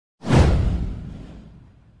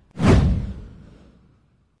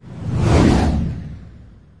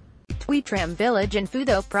Thuy Tram Village in Phu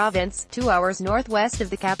Tho Province, 2 hours northwest of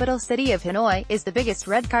the capital city of Hanoi, is the biggest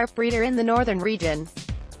red carp breeder in the northern region.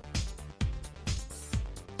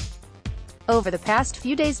 Over the past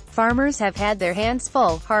few days, farmers have had their hands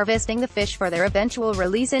full, harvesting the fish for their eventual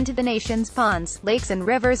release into the nation's ponds, lakes and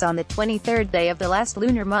rivers on the 23rd day of the last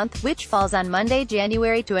lunar month, which falls on Monday,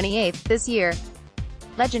 January 28 this year.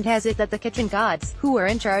 Legend has it that the kitchen gods, who are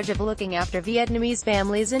in charge of looking after Vietnamese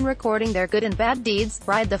families and recording their good and bad deeds,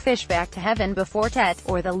 ride the fish back to heaven before Tet,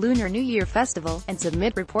 or the Lunar New Year festival, and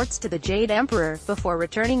submit reports to the Jade Emperor, before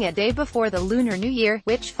returning a day before the Lunar New Year,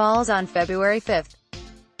 which falls on February 5.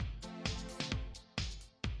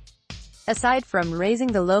 Aside from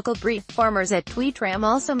raising the local breed, farmers at Thuy Tram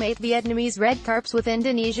also mate Vietnamese red carps with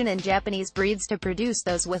Indonesian and Japanese breeds to produce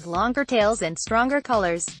those with longer tails and stronger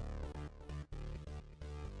colors.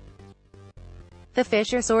 The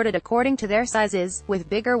fish are sorted according to their sizes, with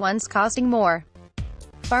bigger ones costing more.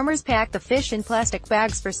 Farmers pack the fish in plastic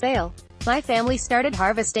bags for sale. My family started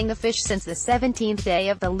harvesting the fish since the 17th day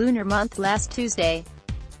of the lunar month last Tuesday.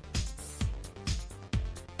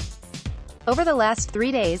 Over the last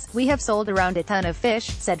 3 days, we have sold around a ton of fish,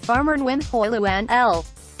 said farmer Nguyen Hoi Luan L.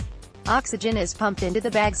 Oxygen is pumped into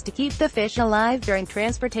the bags to keep the fish alive during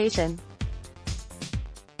transportation.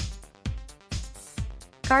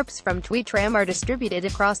 Carps from Thuy Tram are distributed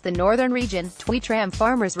across the northern region. Thuy Tram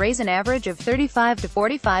farmers raise an average of 35 to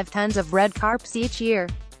 45 tons of red carps each year.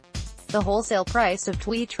 The wholesale price of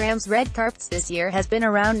Thuy Tram's red carps this year has been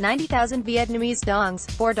around 90,000 Vietnamese dongs,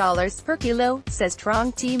 $4 per kilo, says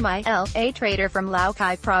Trong T My L, a trader from Lao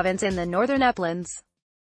Cai province in the northern uplands.